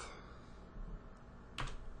month.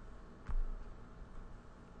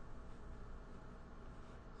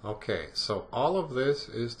 Okay, so all of this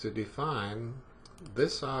is to define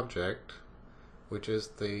this object, which is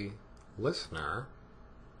the listener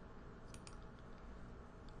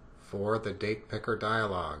for the date picker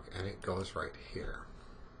dialog, and it goes right here.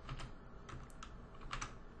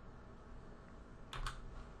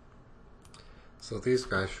 So these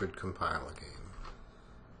guys should compile again.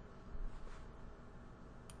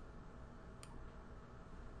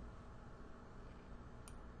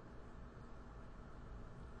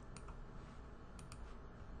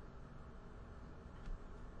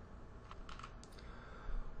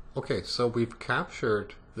 Okay, so we've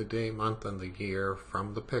captured the day, month, and the year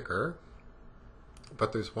from the picker,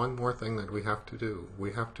 But there's one more thing that we have to do.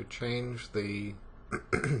 We have to change the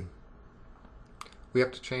we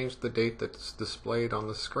have to change the date that's displayed on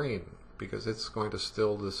the screen, because it's going to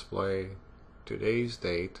still display today's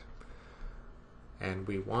date, and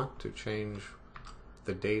we want to change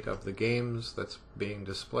the date of the games that's being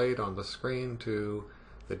displayed on the screen to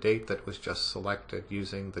the date that was just selected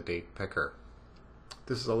using the date picker.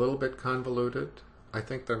 This is a little bit convoluted. I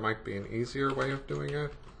think there might be an easier way of doing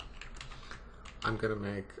it. I'm going to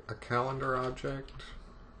make a calendar object,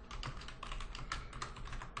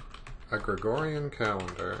 a Gregorian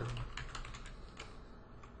calendar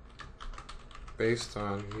based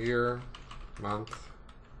on year, month,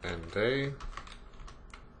 and day.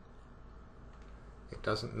 It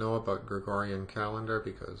doesn't know about Gregorian calendar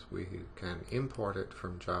because we can import it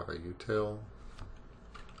from Java util.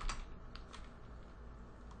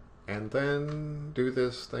 And then do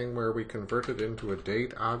this thing where we convert it into a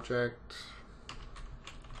date object.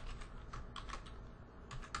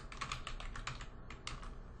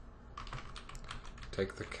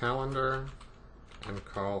 Take the calendar and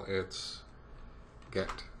call its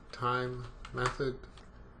getTime method.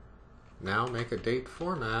 Now make a date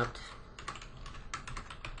format.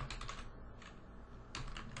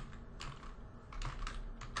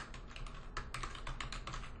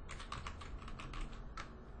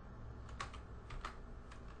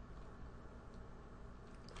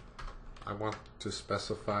 I want to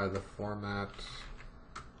specify the format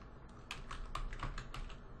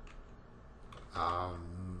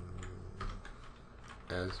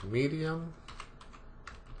as medium.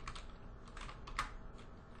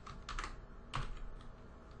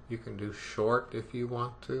 You can do short if you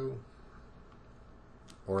want to,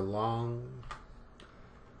 or long.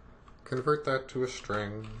 Convert that to a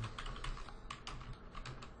string.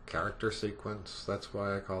 Character sequence, that's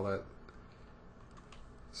why I call it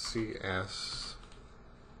CS.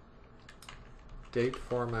 Date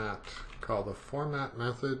format, call the format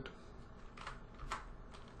method,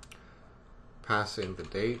 pass in the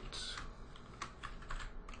date,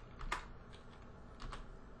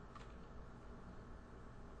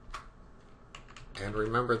 and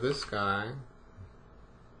remember this guy,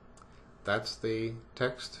 that's the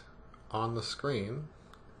text on the screen,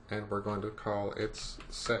 and we're going to call its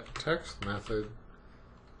setText method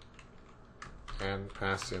and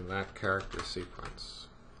pass in that character sequence.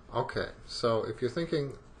 Okay, so if you're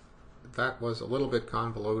thinking that was a little bit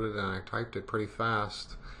convoluted and I typed it pretty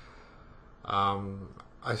fast,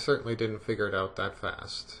 I certainly didn't figure it out that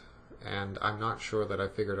fast, and I'm not sure that I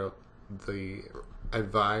figured out the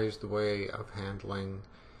advised way of handling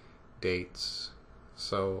dates.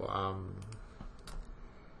 So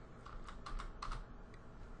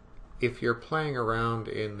if you're playing around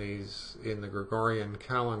in the Gregorian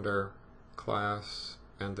calendar class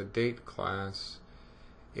and the date class,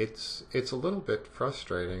 it's a little bit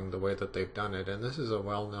frustrating the way that they've done it, and this is a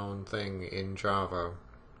well-known thing in Java.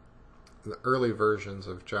 The early versions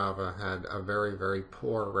of Java had a very, very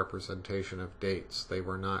poor representation of dates. They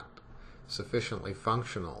were not sufficiently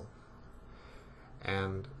functional,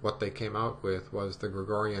 and what they came out with was the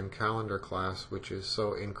Gregorian calendar class, which is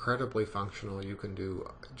so incredibly functional you can do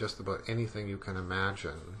just about anything you can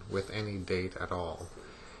imagine with any date at all.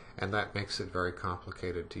 And that makes it very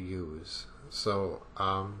complicated to use. So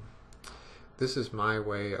this is my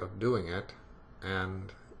way of doing it,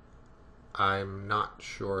 and I'm not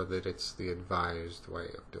sure that it's the advised way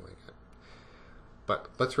of doing it. But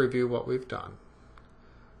let's review what we've done.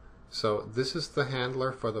 So this is the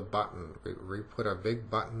handler for the button. We put a big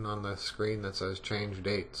button on the screen that says change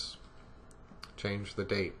dates. Change the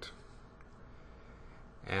date.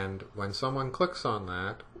 And when someone clicks on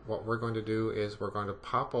that, what we're going to do is we're going to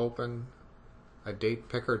pop open a date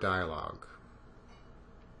picker dialog.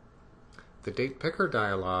 The date picker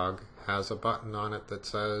dialog has a button on it that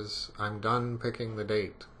says I'm done picking the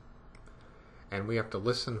date, and we have to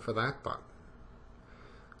listen for that button.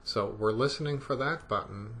 So we're listening for that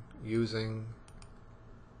button using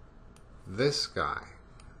this guy,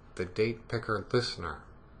 the date picker listener.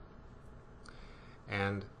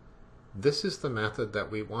 And this is the method that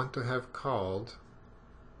we want to have called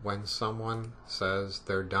when someone says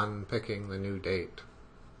they're done picking the new date.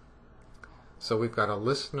 So we've got a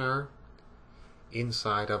listener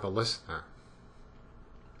inside of a listener.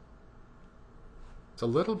 It's a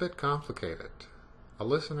little bit complicated. A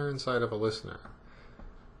listener inside of a listener.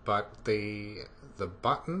 But the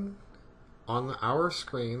button on our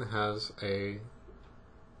screen has a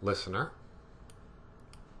listener.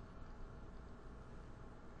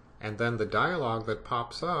 And then the dialog that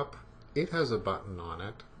pops up, it has a button on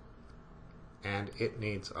it, and it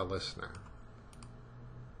needs a listener.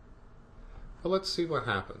 But let's see what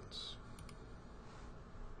happens.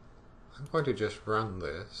 I'm going to just run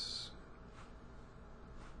this.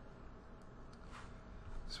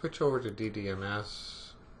 Switch over to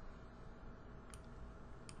DDMS.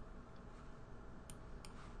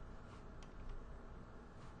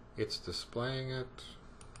 It's displaying it.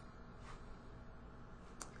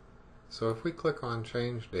 So if we click on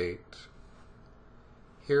change date,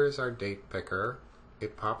 here is our date picker.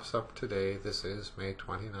 It pops up today. This is May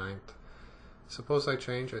 29th. Suppose I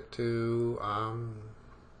change it to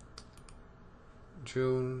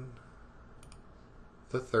June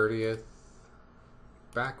the 30th.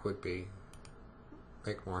 Back would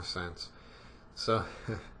make more sense. So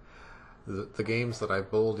the games that I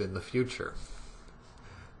bowled in the future,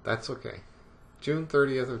 that's okay. June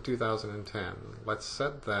 30th of 2010. Let's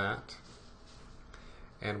set that.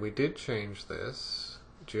 And we did change this,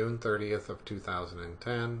 June 30th of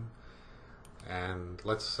 2010. And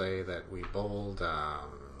let's say that we bowled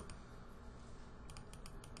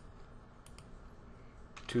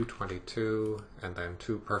 222 and then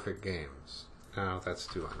 2 perfect games. No, that's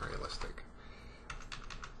too unrealistic.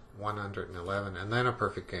 111 and then a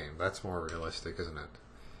perfect game. That's more realistic, isn't it?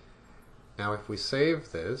 Now if we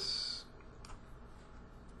save this,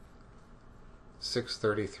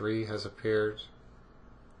 633 has appeared.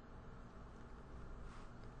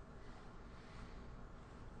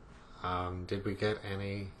 Did we get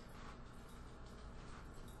any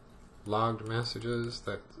logged messages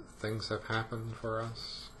that things have happened for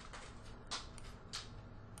us?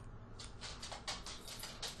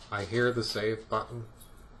 I hear the save button.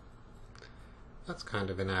 That's kind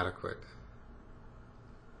of inadequate.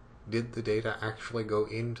 Did the data actually go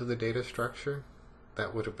into the data structure?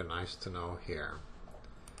 That would have been nice to know here.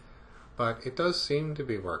 But it does seem to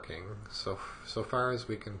be working. So far as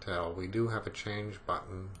we can tell, we do have a change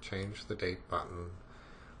button, change the date button,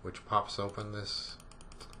 which pops open this.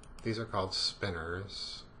 These are called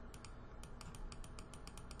spinners.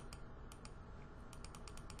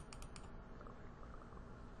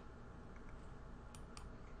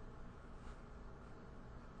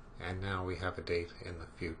 And now we have a date in the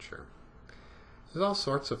future. There's all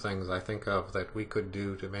sorts of things I think of that we could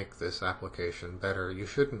do to make this application better. You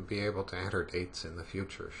shouldn't be able to enter dates in the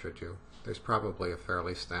future, should you? There's probably a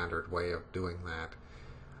fairly standard way of doing that.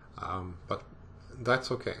 But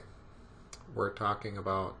that's okay. We're talking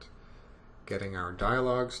about getting our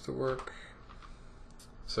dialogues to work.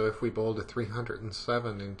 So if we bowled a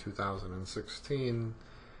 307 in 2016,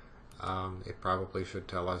 it probably should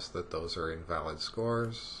tell us that those are invalid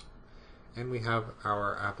scores. And we have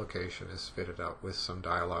our application is fitted out with some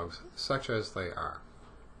dialogues such as they are.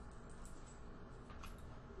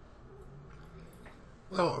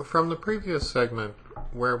 Well, from the previous segment,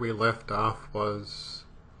 where we left off was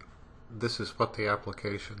this is what the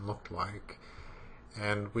application looked like,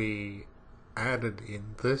 and we added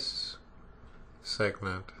in this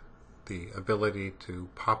segment the ability to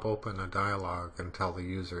pop open a dialogue and tell the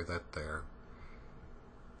user that their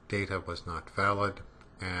data was not valid,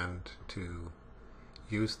 and to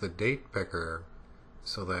use the date picker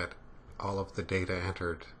so that all of the data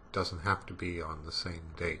entered doesn't have to be on the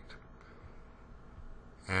same date.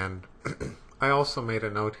 And I also made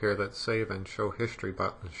a note here that save and show history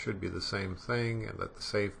buttons should be the same thing, and that the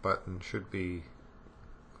save button should be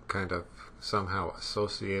kind of somehow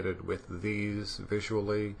associated with these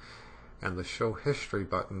visually, and the show history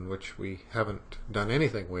button, which we haven't done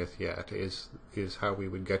anything with yet, is how we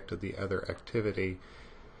would get to the other activity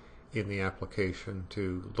in the application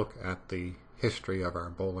to look at the history of our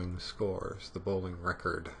bowling scores, the bowling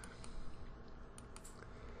record.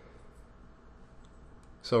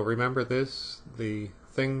 So remember this, the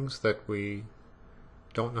things that we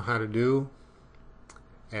don't know how to do,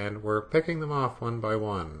 and we're picking them off one by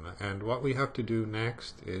one. And what we have to do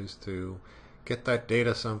next is to get that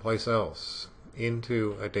data someplace else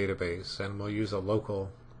into a database, and we'll use a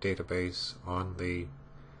local database on the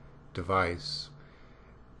device.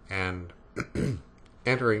 And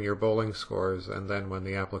entering your bowling scores, and then when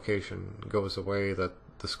the application goes away that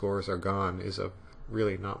the scores are gone, is of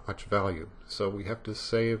really not much value. So we have to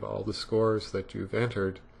save all the scores that you've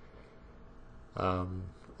entered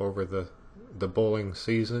over the bowling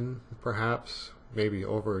season, perhaps, maybe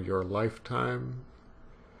over your lifetime.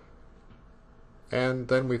 And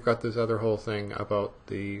then we've got this other whole thing about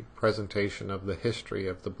the presentation of the history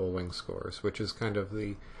of the bowling scores, which is kind of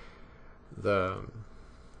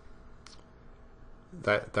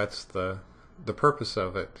that's the purpose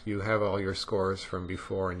of it. You have all your scores from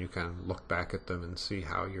before, and you can look back at them and see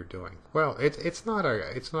how you're doing. Well, it's not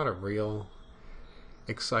a real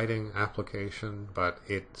exciting application, but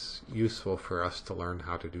it's useful for us to learn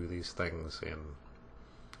how to do these things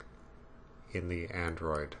in the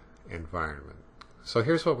Android environment. So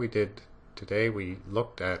here's what we did today. We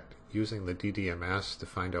looked at using the DDMS to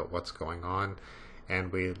find out what's going on,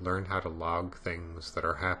 and we learned how to log things that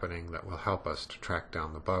are happening that will help us to track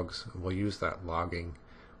down the bugs. And we'll use that logging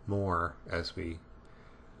more as we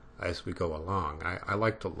go along. I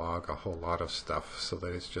like to log a whole lot of stuff so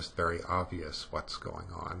that it's just very obvious what's going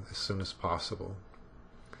on as soon as possible.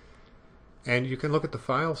 And you can look at the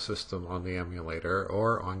file system on the emulator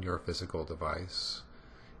or on your physical device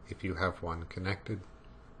if you have one connected.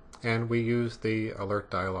 And we use the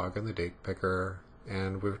alert dialog and the date picker,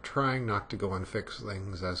 and we're trying not to go and fix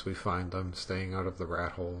things as we find them, staying out of the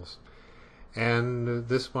rat holes. And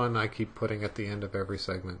this one I keep putting at the end of every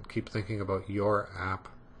segment. Keep thinking about your app.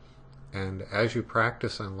 And as you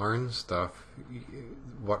practice and learn stuff,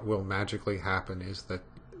 what will magically happen is that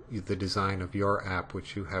the design of your app,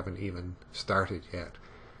 which you haven't even started yet,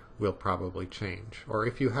 will probably change. Or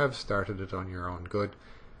if you have started it on your own good,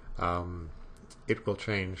 it will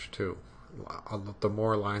change too. The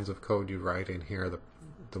more lines of code you write in here,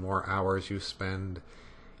 the more hours you spend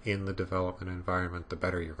in the development environment, the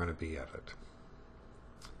better you're going to be at it.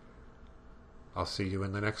 I'll see you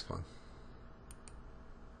in the next one.